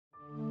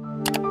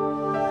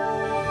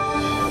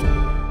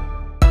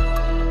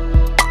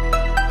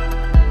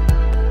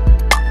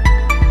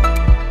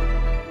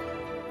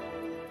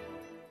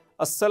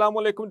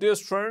Assalamu alaikum dear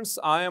students,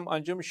 I am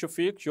Anjum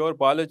Shafiq, your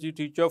biology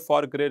teacher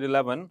for grade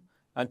 11,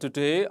 and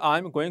today I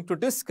am going to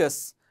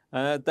discuss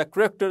the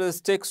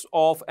characteristics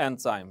of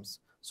enzymes.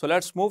 So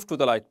let's move to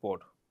the whiteboard.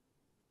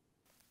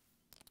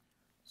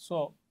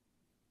 So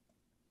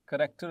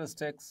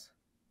characteristics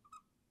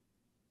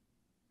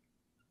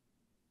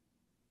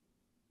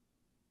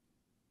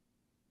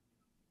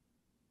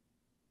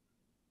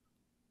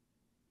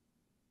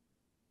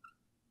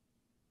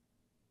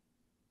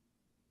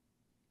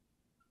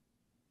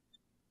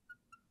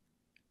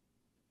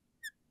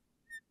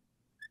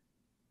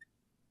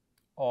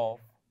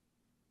of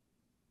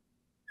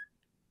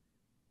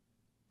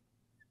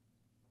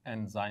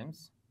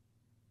enzymes.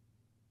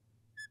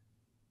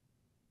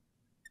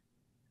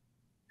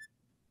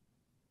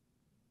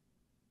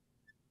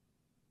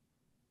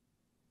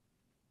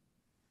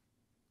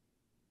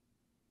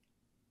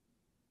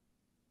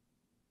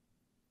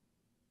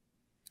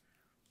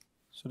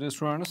 So dear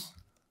students,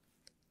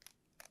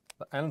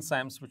 the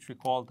enzymes, which we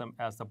call them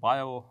as the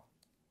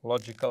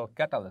biological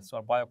catalysts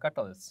or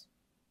biocatalysts,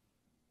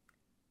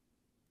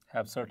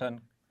 have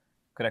certain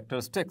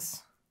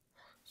characteristics.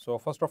 So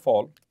first of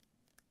all,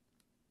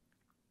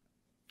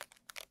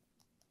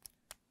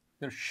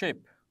 their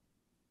shape.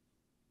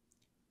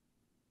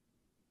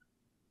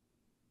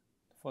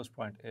 The first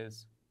point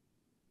is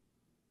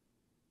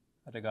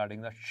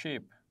regarding the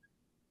shape.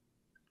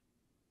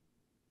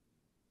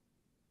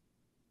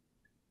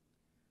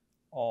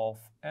 Of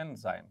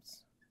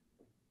enzymes.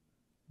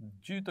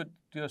 जी तो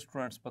dear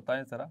students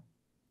बताएं ज़रा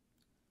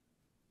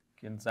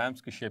कि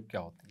enzymes की shape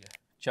क्या होती है।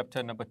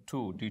 Chapter number 2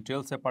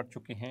 detail से पढ़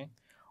चुके हैं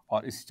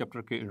और इस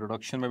चैप्टर के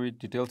इंट्रोडक्शन में भी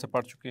डिटेल से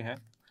पढ़ चुके हैं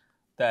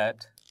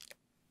that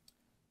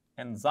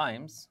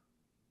enzymes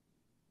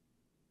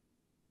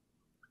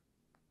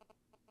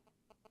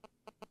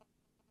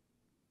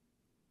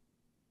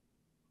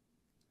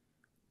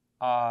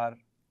are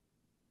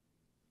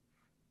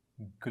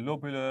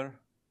globular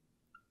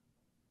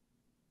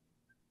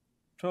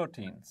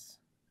proteins.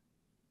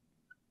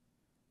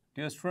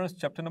 Dear students,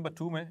 chapter number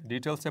 2 में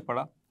डिटेल से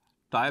पढ़ा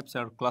टाइप्स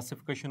और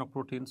क्लासिफिकेशन ऑफ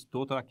प्रोटीन्स।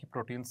 दो तरह की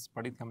प्रोटीन्स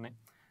पढ़ी थी हमने,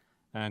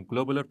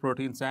 globular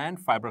proteins and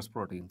fibrous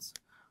proteins.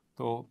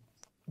 तो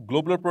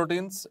ग्लोबुलर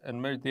प्रोटीन्स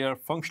इनमें दे आर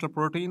फंक्शनल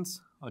प्रोटीन्स,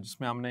 और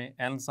जिसमें हमने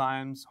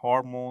एंजाइम्स,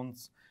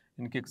 हार्मोन्स,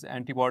 इनके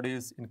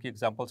एंटीबॉडीज़, इनकी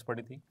एग्जांपल्स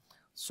पढ़ी थी।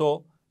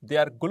 सो they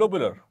are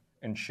globular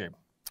in shape.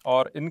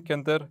 और इनके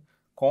अंदर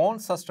कौन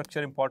सा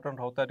स्ट्रक्चर इंपॉर्टेंट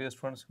होता है डियर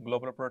स्टूडेंट्स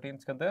ग्लोबुलर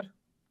प्रोटीन्स के अंदर?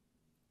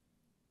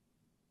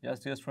 Yes,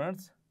 dear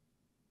students,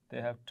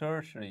 they have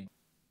tertiary.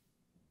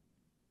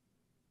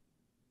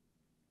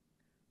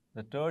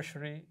 The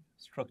tertiary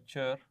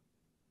structure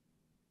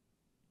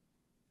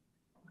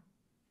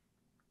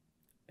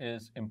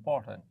is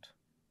important.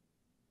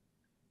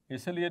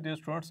 इसलिए dear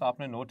students,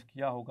 आपने नोट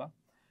किया होगा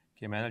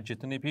कि मैंने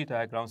जितनी भी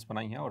डायग्राम्स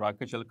बनाई हैं और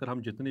आगे चलकर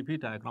हम जितनी भी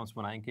डायग्राम्स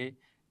बनाएंगे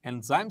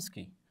एंजाइम्स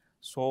की,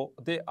 so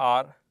they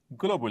are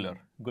globular.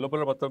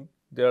 Globular मतलब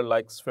they are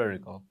like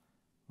spherical,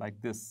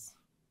 like this.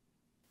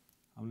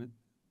 हमने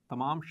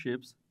तमाम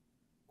शेप्स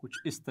कुछ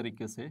इस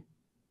तरीके से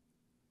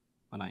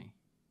बनाई,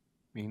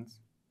 means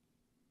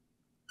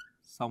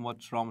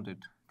somewhat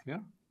rounded, clear,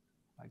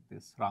 like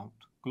this,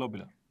 round,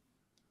 globular.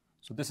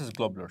 So this is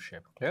globular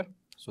shape, clear?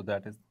 So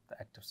that is the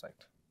active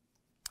site.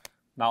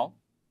 Now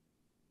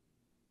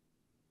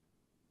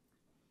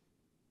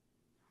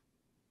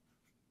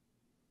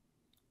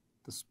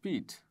the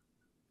speed.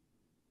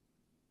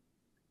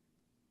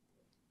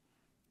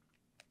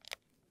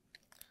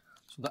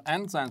 So the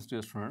enzymes,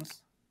 dear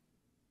students,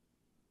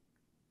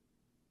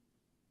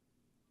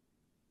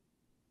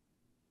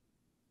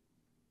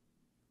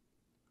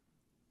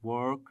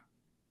 work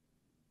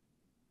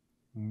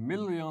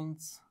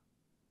millions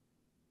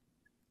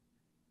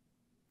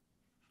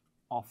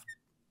of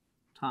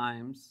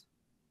times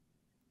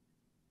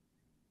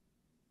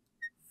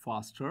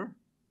faster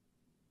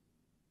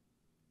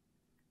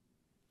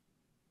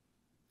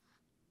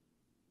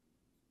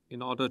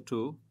in order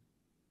to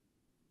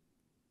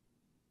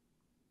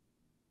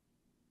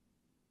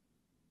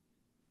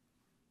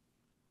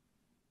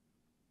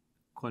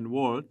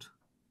convert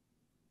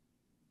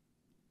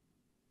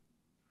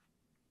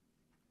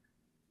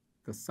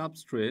the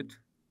substrate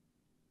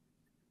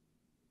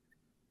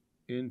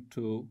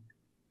into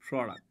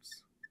products.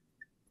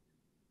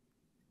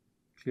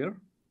 Clear?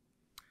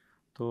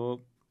 तो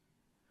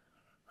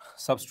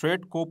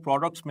substrate को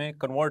products में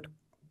convert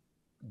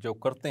जो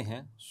करते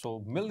हैं, सो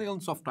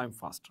millions of time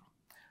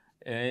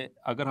faster.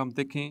 अगर हम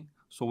देखें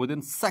so with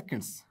in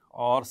seconds,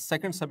 और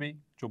सेकेंड्स अभी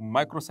जो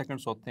माइक्रो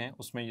सेकेंड्स होते हैं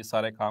उसमें ये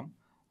सारे काम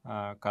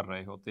कर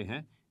रहे होते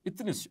हैं।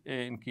 इतनी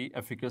इनकी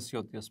एफिकेसी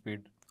होती है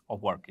speed of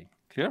working.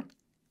 Clear?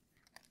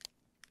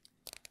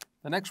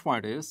 The next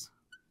point is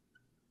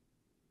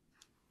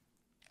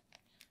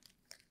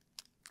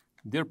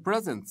their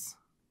presence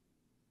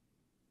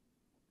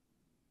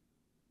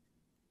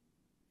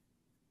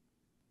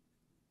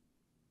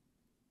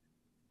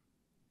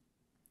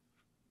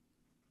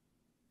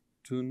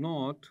do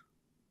not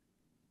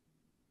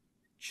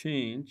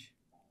change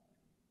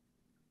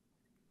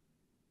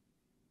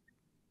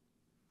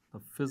the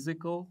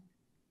physical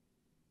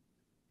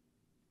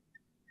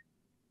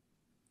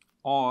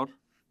or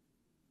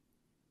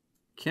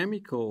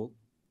chemical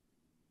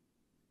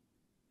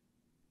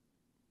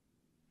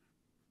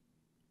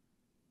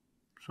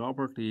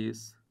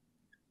properties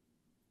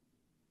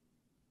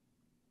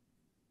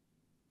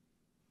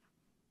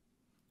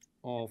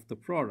of the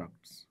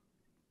products.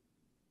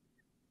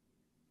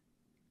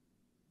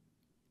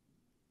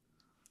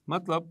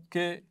 मतलब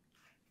कि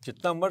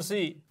जितना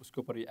मर्जी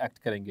उसके ऊपर ये एक्ट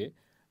करेंगे,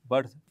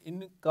 बट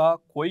इनका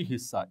कोई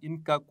हिस्सा,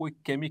 इनका कोई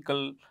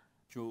केमिकल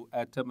जो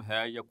एटम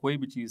है या कोई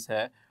भी चीज़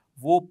है,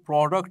 वो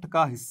प्रोडक्ट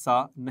का हिस्सा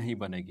नहीं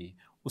बनेगी।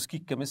 उसकी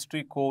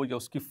केमिस्ट्री को या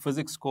उसकी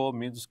फिजिक्स को,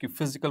 मीन्स उसकी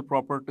फिजिकल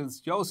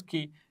प्रॉपर्टीज या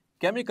उसकी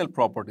केमिकल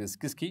प्रॉपर्टीज,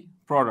 किसकी,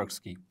 प्रोडक्ट्स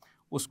की,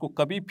 उसको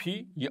कभी भी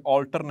ये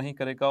ऑल्टर नहीं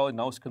करेगा और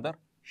ना उसके अंदर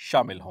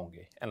शामिल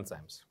होंगे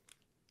एंजाइम्स।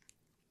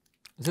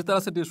 इसी तरह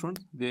से dear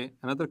students, the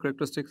another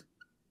characteristic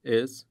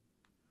is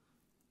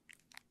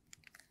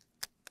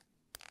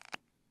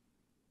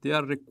they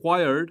are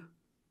required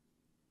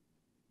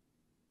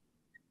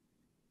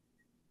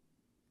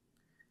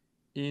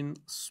in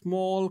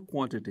small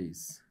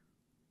quantities.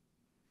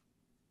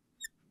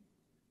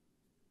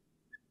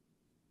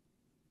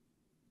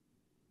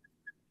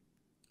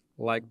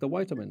 Like the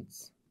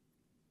vitamins.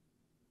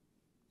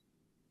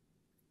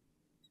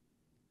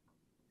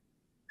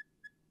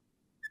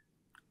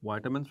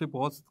 Vitamins भी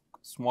बहुत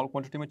स्मॉल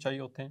क्वांटिटी में चाहिए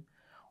होते हैं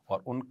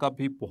और उनका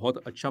भी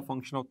बहुत अच्छा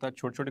फंक्शन होता है।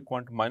 छोटी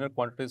छोटी माइनर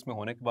क्वांटिटीज़ में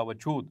होने के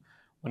बावजूद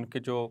उनके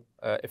जो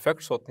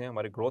इफ़ेक्ट्स होते हैं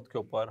हमारी ग्रोथ के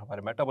ऊपर,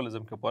 हमारे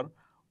मेटाबॉलिज्म के ऊपर,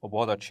 वो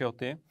बहुत अच्छे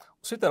होते हैं।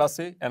 उसी तरह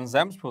से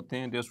एंजाइम्स भी होते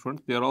हैं dear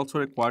students, they are also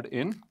required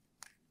in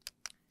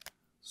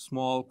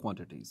small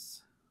quantities.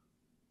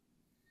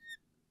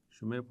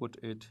 You may put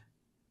it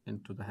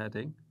into the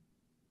heading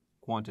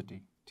quantity.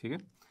 ठीक है,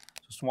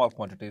 so small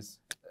quantities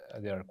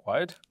they are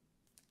required.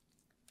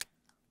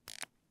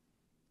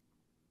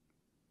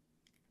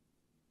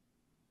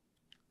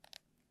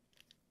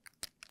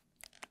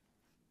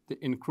 They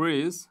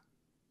increase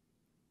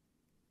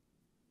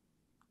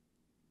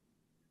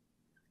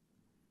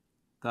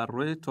the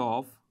rate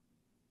of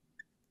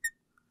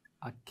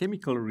a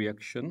chemical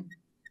reaction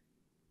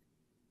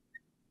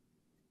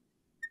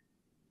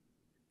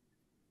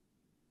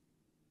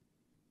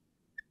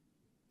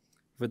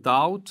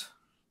without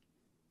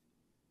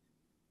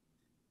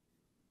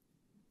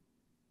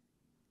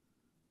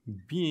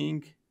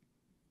being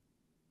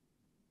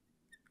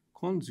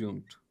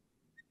consumed.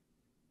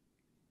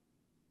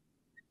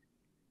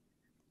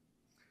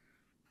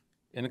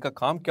 इनका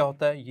काम क्या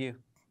होता है,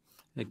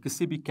 ये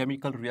किसी भी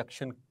केमिकल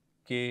रिएक्शन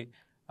के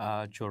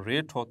जो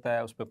रेट होता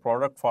है, उस पर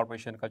प्रोडक्ट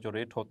फॉर्मेशन का जो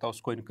रेट होता है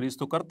उसको इंक्रीज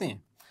तो करते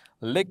हैं,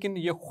 लेकिन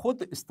ये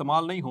खुद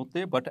इस्तेमाल नहीं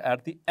होते, बट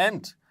एट द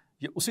एंड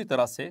ये उसी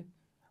तरह से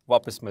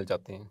वापस मिल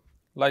जाते हैं.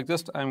 Like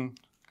just I am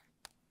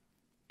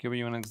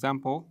giving you an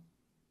example.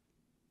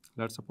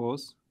 Let's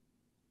suppose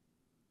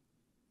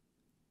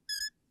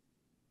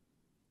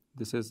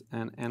this is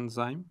an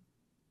enzyme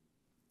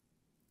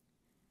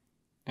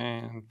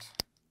and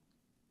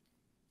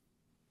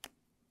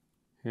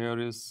here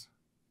is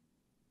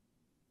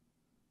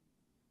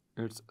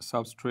its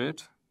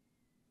substrate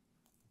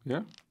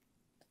here.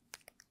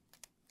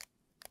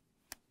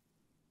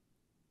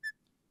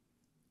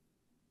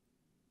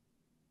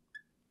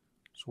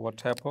 So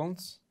what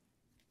happens?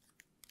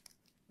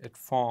 It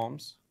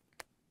forms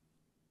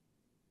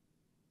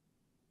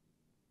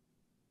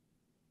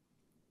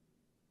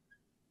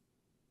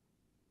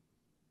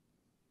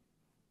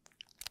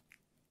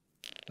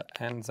the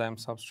enzyme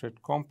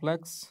substrate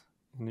complex,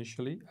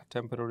 initially a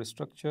temporary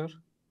structure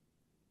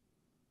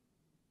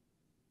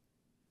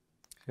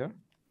here,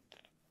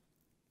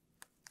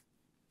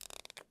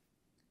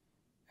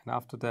 and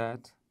after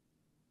that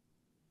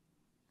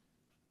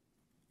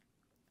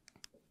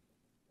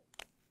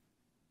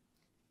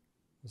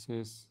this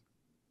is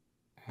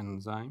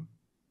enzyme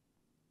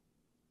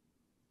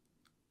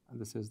and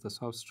this is the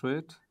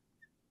substrate,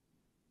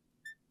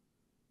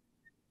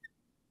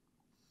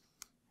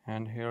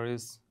 and here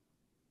is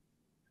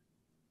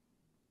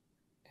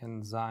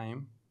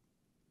enzyme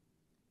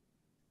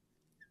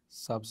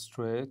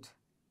substrate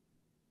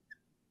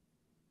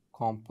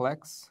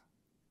complex,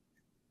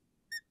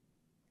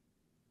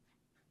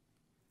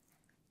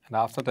 and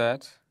after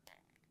that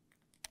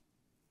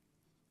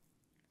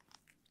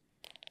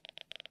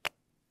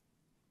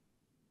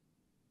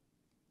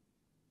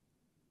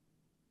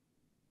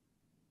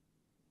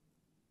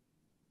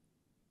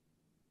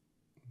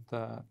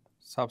the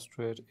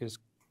substrate is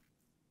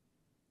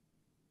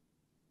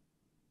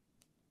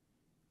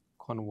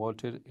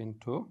converted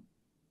into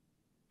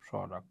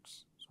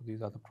products. So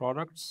these are the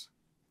products.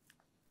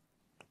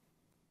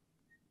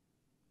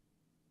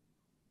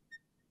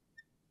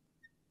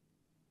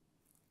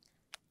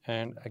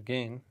 And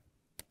again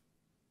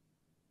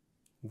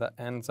the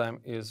enzyme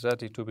is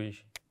ready to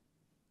be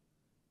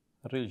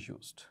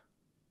reused.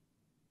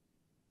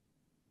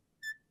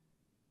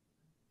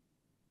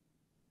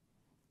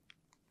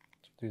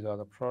 So these are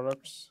the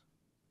products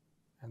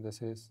and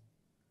this is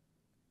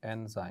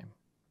enzyme.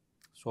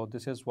 So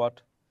this is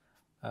what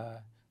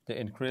they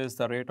increase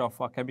the rate of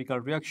a chemical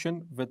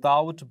reaction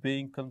without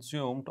being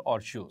consumed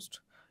or used.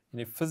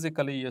 यानी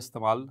physically ये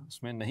इस्तेमाल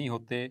उसमें नहीं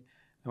होते,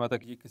 मतलब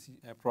कि किसी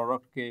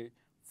product के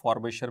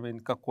फॉर्मेशन में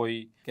इनका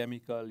कोई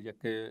केमिकल या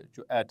के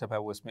जो एटम है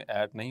वो इसमें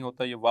ऐड नहीं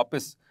होता। ये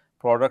वापस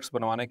प्रोडक्ट्स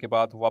बनवाने के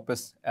बाद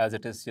वापस एज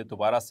इट इज़ ये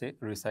दोबारा से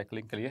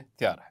रिसाइकलिंग के लिए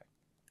तैयार है।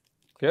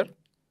 Clear?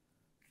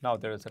 Now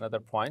there is another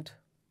point,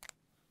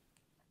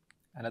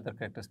 another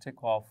characteristic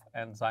of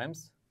enzymes.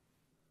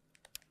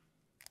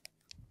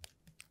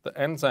 The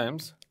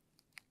enzymes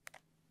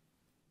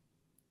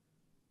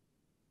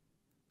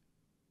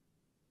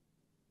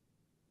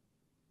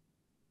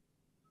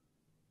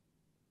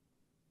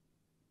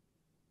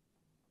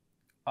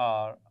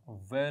are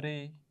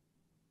very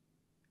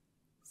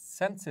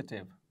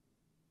sensitive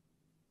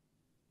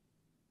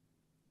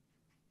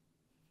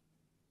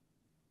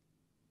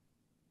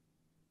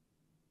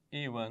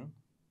even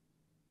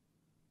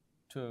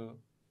to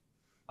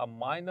a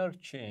minor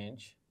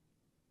change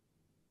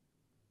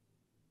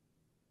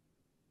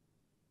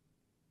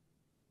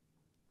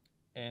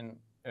in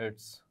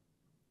its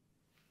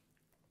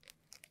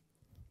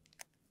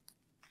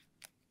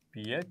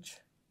pH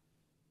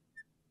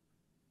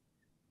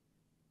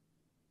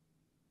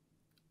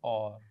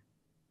or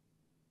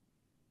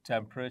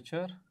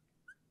temperature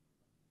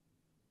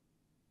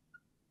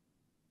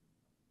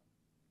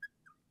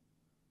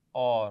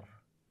or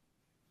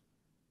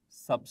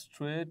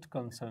substrate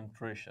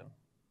concentration.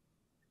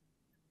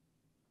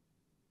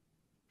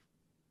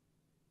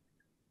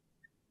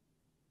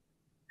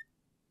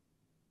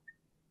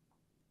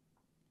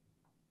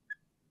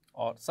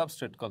 Or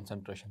substrate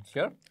concentration.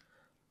 Clear?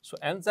 So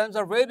enzymes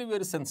are very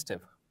very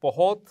sensitive.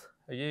 बहुत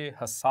ये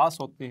हसास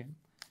होते हैं।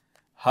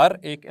 हर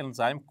एक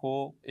enzyme को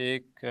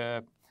एक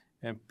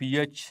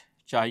pH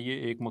चाहिए,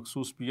 एक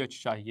मखसूस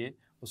पीएच चाहिए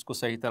उसको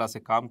सही तरह से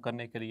काम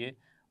करने के लिए।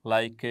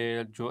 लाइक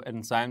जो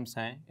एंजाइम्स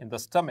हैं इन द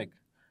स्टमक,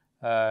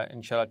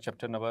 इंशाल्लाह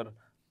चैप्टर नंबर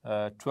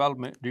 12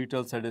 में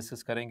डिटेल से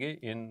डिस्कस करेंगे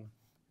इन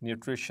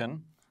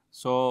न्यूट्रिशन।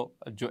 सो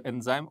जो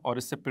एंजाइम, और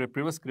इससे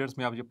प्रीवियस ग्रेड्स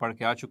में आप ये पढ़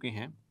के आ चुके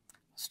हैं,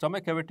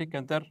 स्टमक कैविटी के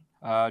अंदर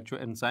जो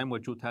एंजाइम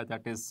मौजूद है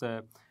that is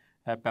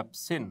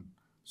pepsin.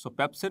 So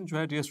pepsin जो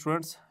है डियर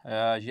स्टूडेंट्स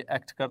ये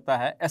एक्ट करता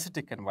है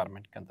एसिडिक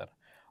एनवायरनमेंट के अंदर।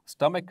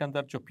 स्टमक के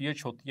अंदर जो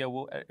पीएच होती है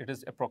वो it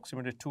is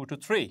approximately 2 to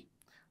 3।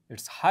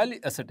 It's highly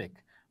acidic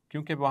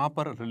क्योंकि वहाँ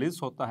पर रिलीज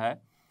होता है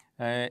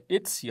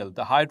HCl the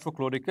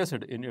hydrochloric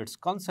acid in its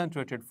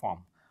concentrated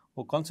form.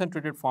 वो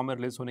कंसनट्रेटेड फॉर्म में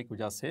रिलीज होने की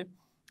वजह से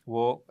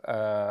वो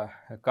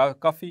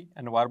काफ़ी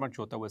एनवायरनमेंट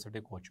जो होता है वो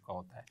एसिडिक हो चुका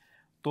होता है।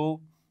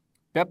 तो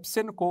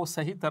पेप्सिन को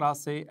सही तरह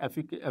से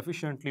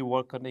एफिशिएंटली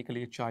वर्क करने के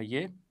लिए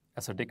चाहिए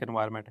एसिडिक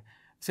एनवायरनमेंट।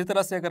 इसी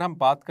तरह से अगर हम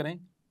बात करें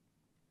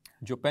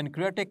जो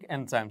पैनक्रियाटिक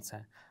एंजाइम्स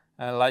हैं,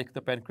 like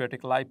the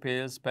pancreatic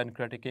lipase,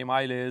 pancreatic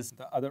amylase,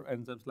 the other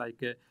enzymes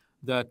like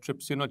the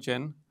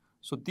trypsinogen.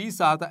 So these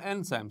are the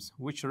enzymes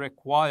which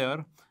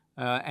require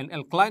an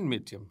alkaline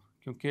medium,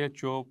 क्योंकि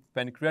जो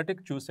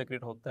pancreatic juice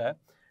secrete होता है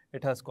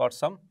it has got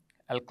some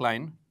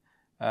alkaline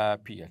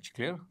pH.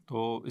 Clear?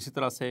 तो इसी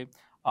तरह से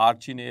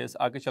arginase,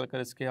 आगे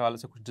चलकर इसके हवाले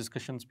से कुछ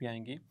discussions भी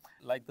आएंगी।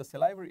 Like the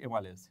salivary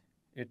amylase,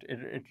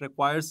 it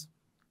requires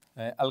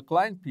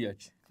alkaline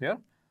pH. Clear?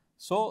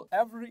 So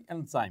every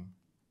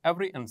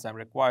enzyme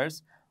requires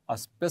a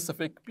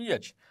specific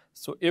pH.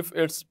 So if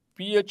its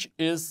pH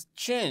is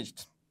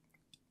changed,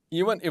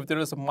 even if there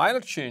is a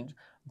minor change,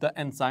 the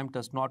enzyme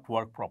does not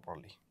work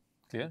properly.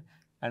 Clear?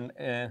 And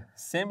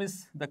same is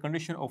the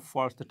condition of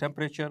for the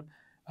temperature.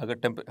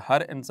 अगर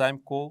हर enzyme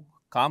को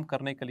काम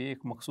करने के लिए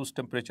एक मखसूस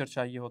temperature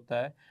चाहिए होता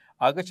है।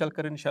 आगे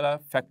चलकर इंशाल्लाह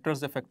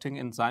फैक्टर्स अफेक्टिंग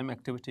एंजाइम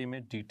एक्टिविटी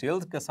में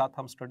डिटेल्स के साथ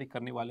हम स्टडी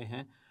करने वाले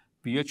हैं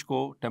पीएच को,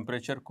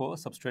 टेम्परेचर को,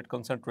 सबस्ट्रेट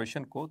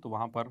कंसंट्रेशन को, तो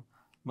वहाँ पर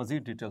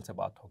मज़ीद डिटेल से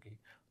बात होगी।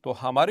 तो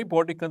हमारी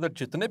बॉडी के अंदर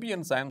जितने भी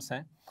एंजाइम्स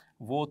हैं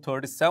वो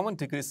 37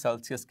 डिग्री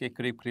सेल्सियस के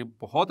करीब करीब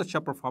बहुत अच्छा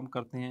परफॉर्म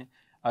करते हैं।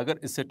 अगर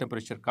इससे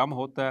टेम्परेचर कम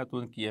होता है तो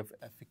उनकी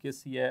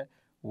एफिकेसी है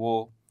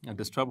वो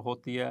डिस्टर्ब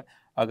होती है।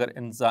 अगर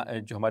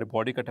जो हमारी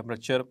बॉडी का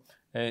टेम्परेचर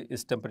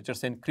इस टेम्परेचर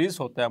से इंक्रीज़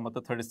होता है,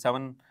 मतलब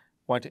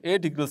 37.8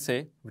 डिग्री से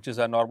which is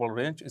a normal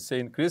range, इससे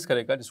इंक्रीज़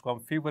करेगा, जिसको हम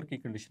फीवर की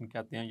कंडीशन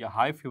कहते हैं या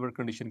हाई फीवर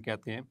कंडीशन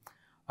कहते हैं।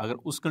 अगर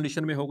उस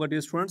कंडीशन में होगा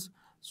dear students,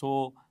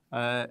 so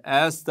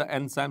as the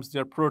enzymes they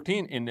are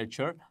protein in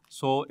nature,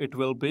 so it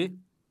will be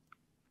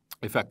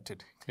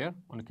affected. Clear?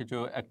 उनकी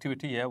जो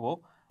एक्टिविटी है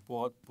वो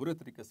बहुत बुरे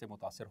तरीके से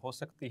मुतासर हो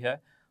सकती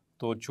है।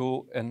 तो जो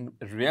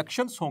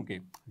रिएक्शंस होंगे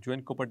जो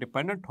इनके ऊपर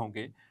डिपेंडेंट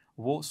होंगे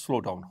वो स्लो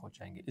डाउन हो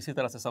जाएंगे। इसी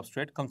तरह से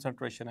सबस्ट्रेट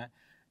कंसंट्रेशन है,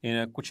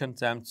 कुछ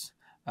एंजाइम्स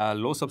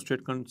लो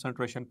सबस्ट्रेट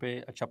कंसंट्रेशन पे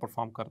अच्छा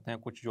परफॉर्म करते हैं,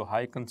 कुछ जो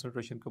हाई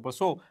कंसंट्रेशन के ऊपर।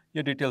 सो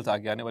ये डिटेल्स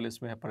आगे आने वाले,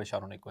 इसमें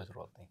परेशान होने की कोई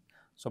ज़रूरत नहीं।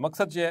 सो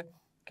मकसद ये है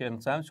कि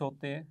एंजाइम्स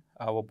होते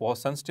हैं वो बहुत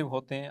सेंसिटिव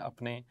होते हैं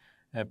अपने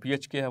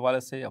पीएच के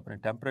हवाले से, अपने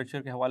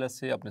टेम्परेचर के हवाले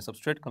से, अपने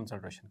सबस्ट्रेट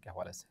कंसंट्रेशन के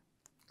हवाले से।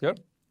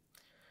 Clear?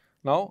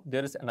 Now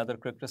there is another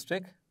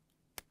characteristic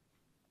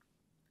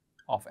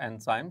of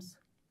enzymes,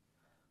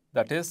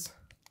 that is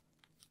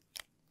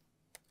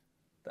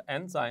the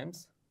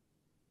enzymes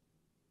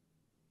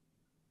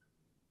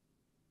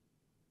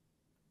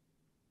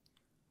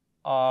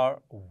are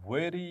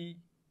very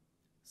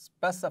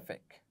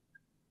specific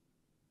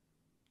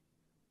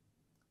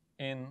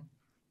in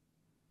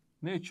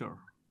nature.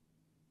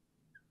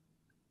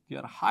 They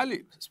are highly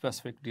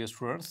specific, dear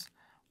students.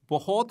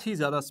 बहुत ही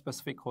ज़्यादा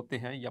स्पेसिफिक होते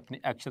हैं ये अपने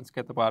एक्शंस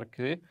के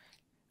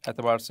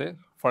एतबार से.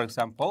 For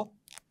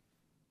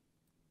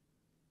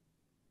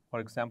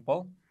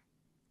example,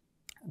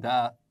 the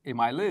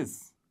amylase,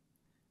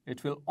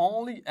 it will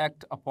only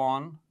act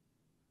upon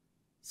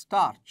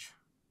starch.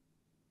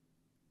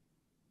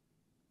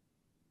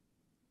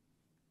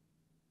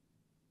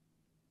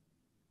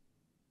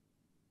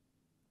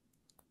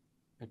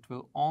 It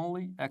will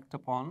only act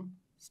upon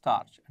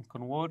starch and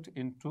convert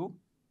into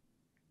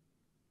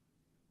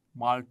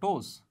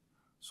maltose.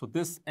 So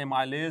this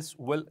amylase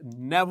will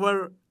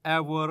never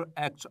ever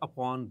act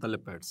upon the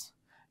lipids.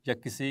 या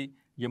किसी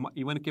ये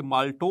even के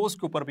maltose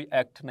के ऊपर भी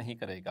act नहीं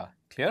करेगा.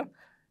 Clear?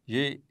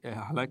 ये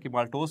हालांकि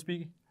माल्टोज भी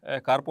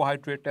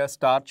कार्बोहाइड्रेट है,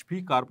 स्टार्च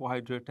भी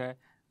कार्बोहाइड्रेट है,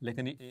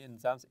 लेकिन ये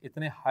एंजाइम्स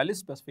इतने हाईली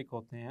स्पेसिफिक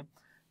होते हैं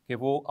कि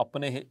वो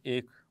अपने ही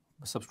एक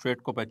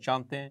सबस्ट्रेट को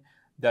पहचानते हैं.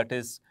 That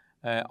is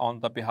on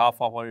the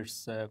behalf of its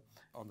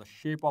on the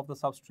shape of the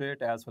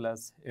substrate as well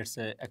as its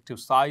active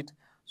site.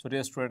 So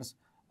dear students,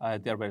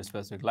 they are very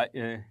specific.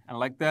 And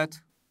like that,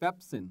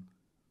 pepsin,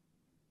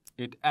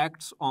 it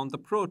acts on the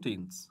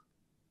proteins.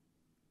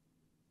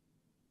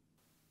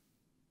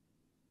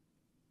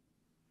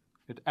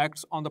 It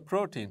acts on the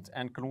proteins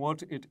and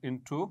converts it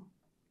into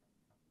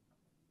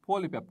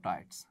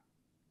polypeptides.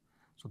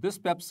 So this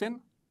pepsin,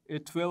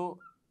 it will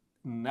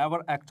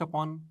never act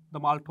upon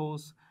the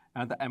maltose,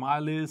 and the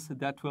amylase,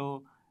 that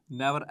will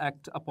never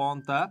act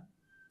upon the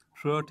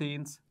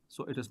proteins,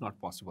 so it is not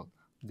possible.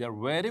 They are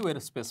very,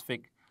 very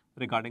specific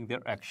regarding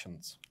their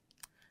actions.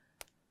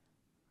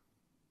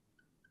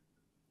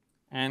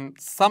 And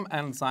some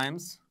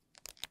enzymes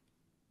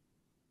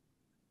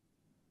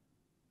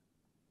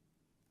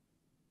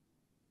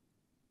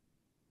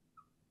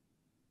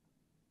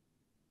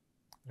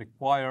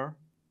require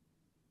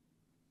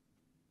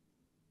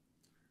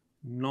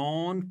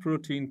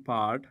non-protein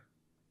part.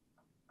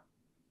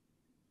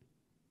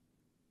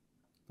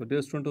 तो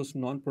dear student, उस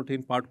non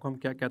protein part को हम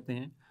क्या कहते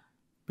हैं?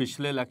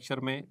 पिछले lecture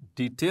में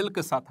detail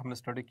के साथ हमने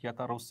स्टडी किया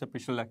था और उससे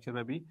पिछले लेक्चर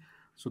में भी.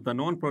 So the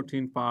non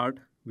protein part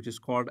which is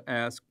called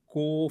as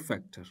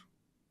cofactor.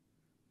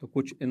 तो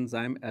कुछ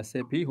एंजाइम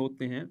ऐसे भी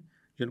होते हैं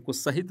जिनको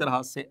सही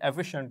तरह से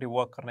एफिशिएंटली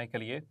वर्क करने के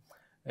लिए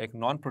एक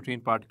नॉन प्रोटीन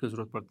पार्ट की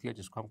ज़रूरत पड़ती है,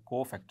 जिसको हम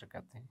कोफैक्टर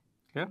कहते हैं.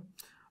 क्लियर?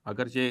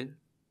 अगर ये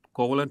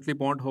कोवलेंटली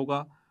बॉन्ड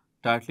होगा,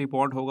 टाइटली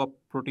बॉन्ड होगा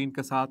प्रोटीन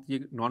के साथ, ये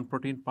non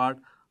protein part,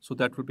 so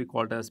that will be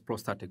called as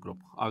prosthetic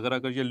group.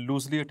 अगर ये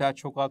loosely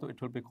attach होगा तो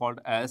it will be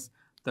called as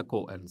the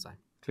coenzyme.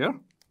 Clear?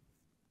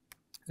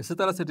 इसी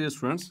तरह से dear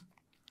students,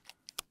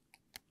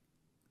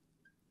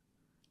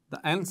 the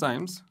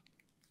enzymes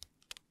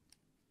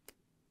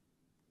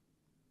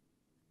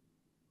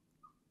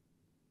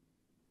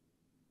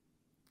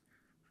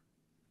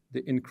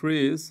they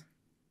increase,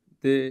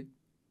 they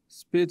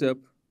speed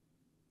up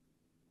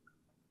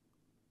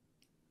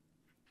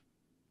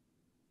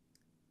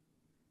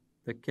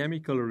the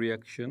chemical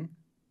reaction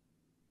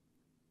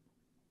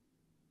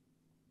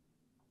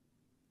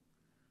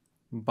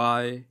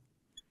by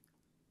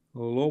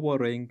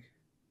lowering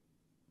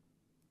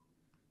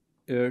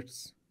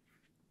its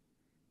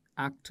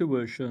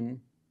activation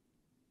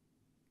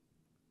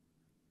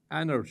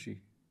energy.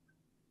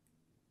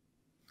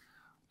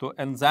 तो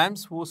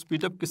enzymes वो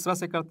speed up किस तरह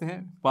से करते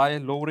हैं? Bye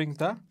lowering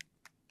the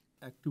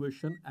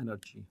activation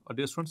energy. और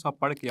डियर स्टूडेंट्स, आप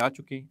पढ़ के आ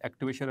चुके हैं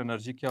एक्टिवेशन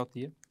एनर्जी क्या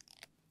होती है.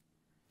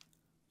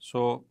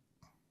 सो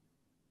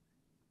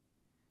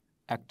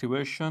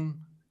activation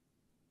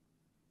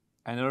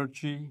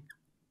energy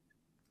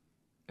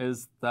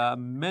is the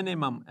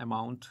minimum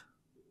amount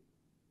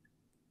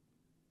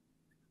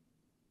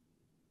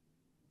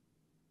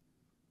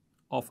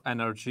of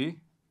energy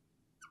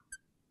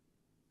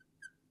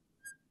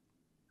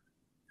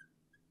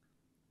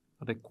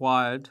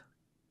required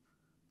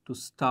to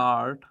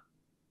start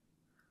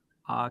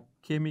a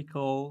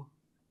chemical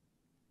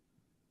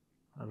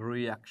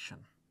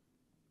reaction.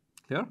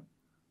 Clear?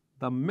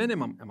 The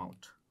minimum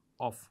amount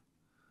of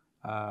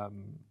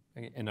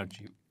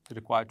energy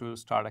required to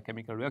start a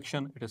chemical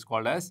reaction, it is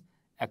called as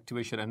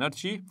activation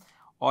energy.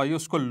 और ये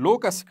उसको लो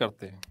कैसे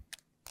करते हैं?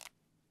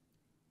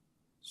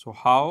 So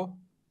how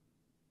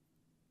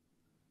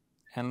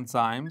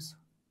enzymes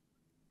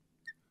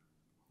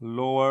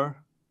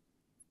lower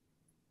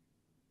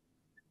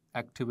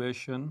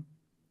activation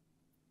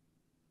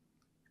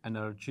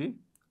energy?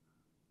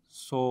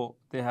 So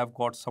they have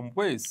got some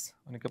ways.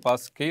 उनके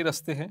पास कई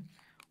रास्ते हैं,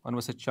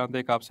 उनमें से चंद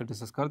एक आपसे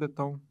डिस्कस कर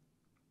देता हूँ.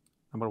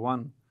 Number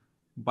one,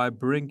 by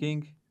bringing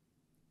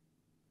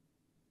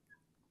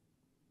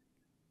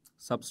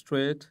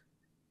substrate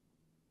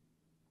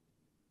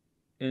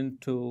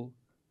into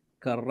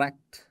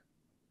correct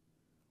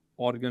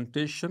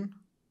orientation,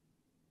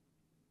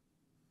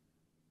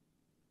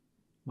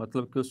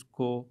 मतलब कि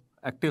उसको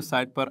एक्टिव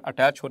साइट पर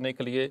अटैच होने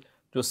के लिए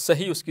जो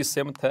सही उसकी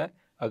सिमत है,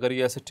 अगर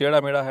ये ऐसे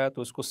टेढ़ा मेढ़ा है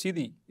तो उसको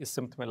सीधी इस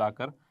सिमत में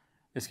लाकर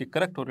इसकी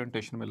करेक्ट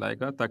ओरिएंटेशन में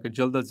लाएगा, ताकि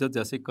जल्द अज जल्द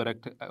जैसे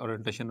करेक्ट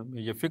ओरिएंटेशन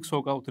में ये फिक्स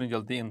होगा उतनी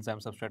जल्दी एंजाइम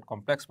सबस्ट्रेट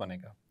कॉम्प्लेक्स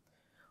बनेगा.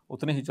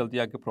 उतने ही जल्दी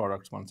आगे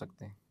प्रोडक्ट्स बन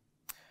सकते हैं।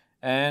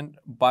 And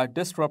bye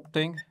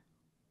disrupting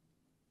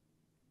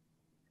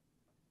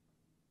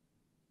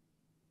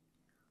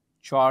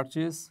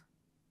charges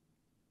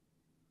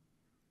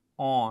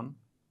on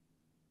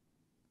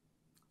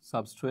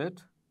substrate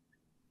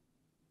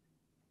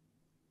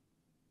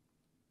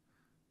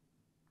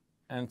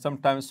and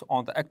sometimes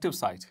on the active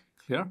site,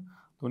 clear.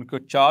 तो उनको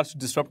चार्ज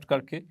डिसरप्ट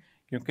करके,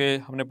 क्योंकि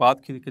हमने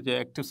बात की कि जो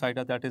एक्टिव साइट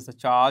है that is a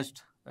charged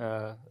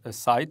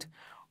site,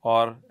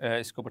 और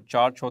इसके ऊपर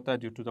चार्ज होता है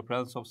due to the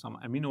presence of some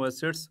amino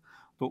acids,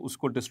 तो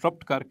उसको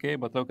डिसरप्ट करके,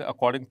 मतलब कि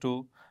according to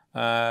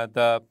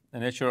the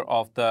nature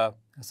of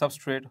the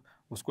substrate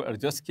उसको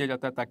एडजस्ट किया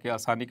जाता है ताकि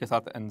आसानी के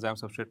साथ एंजाइम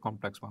सबस्ट्रेट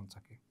कॉम्प्लेक्स बन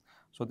सके।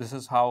 So this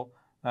is how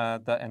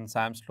the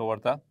enzymes lower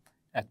the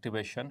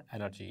activation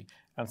energy,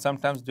 and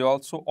sometimes they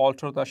also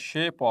alter the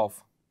shape of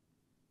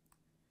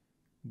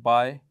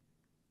by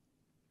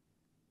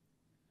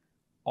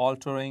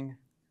altering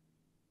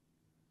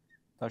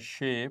the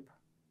shape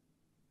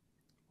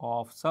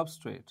of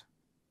substrate,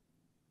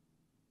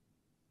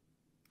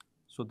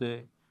 so they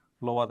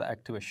lower the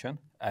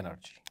activation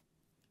energy.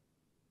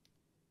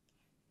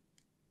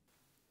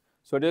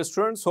 So dear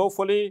students,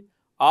 hopefully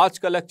आज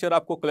का lecture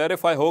आपको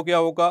clarify हो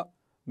गया होगा।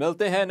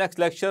 मिलते हैं next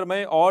lecture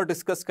में और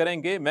डिस्कस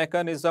करेंगे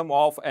मैकेनिज्म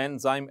ऑफ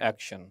एंजाइम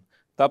एक्शन।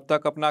 तब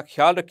तक अपना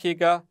ख्याल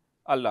रखिएगा।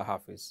 अल्लाह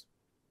हाफिज़।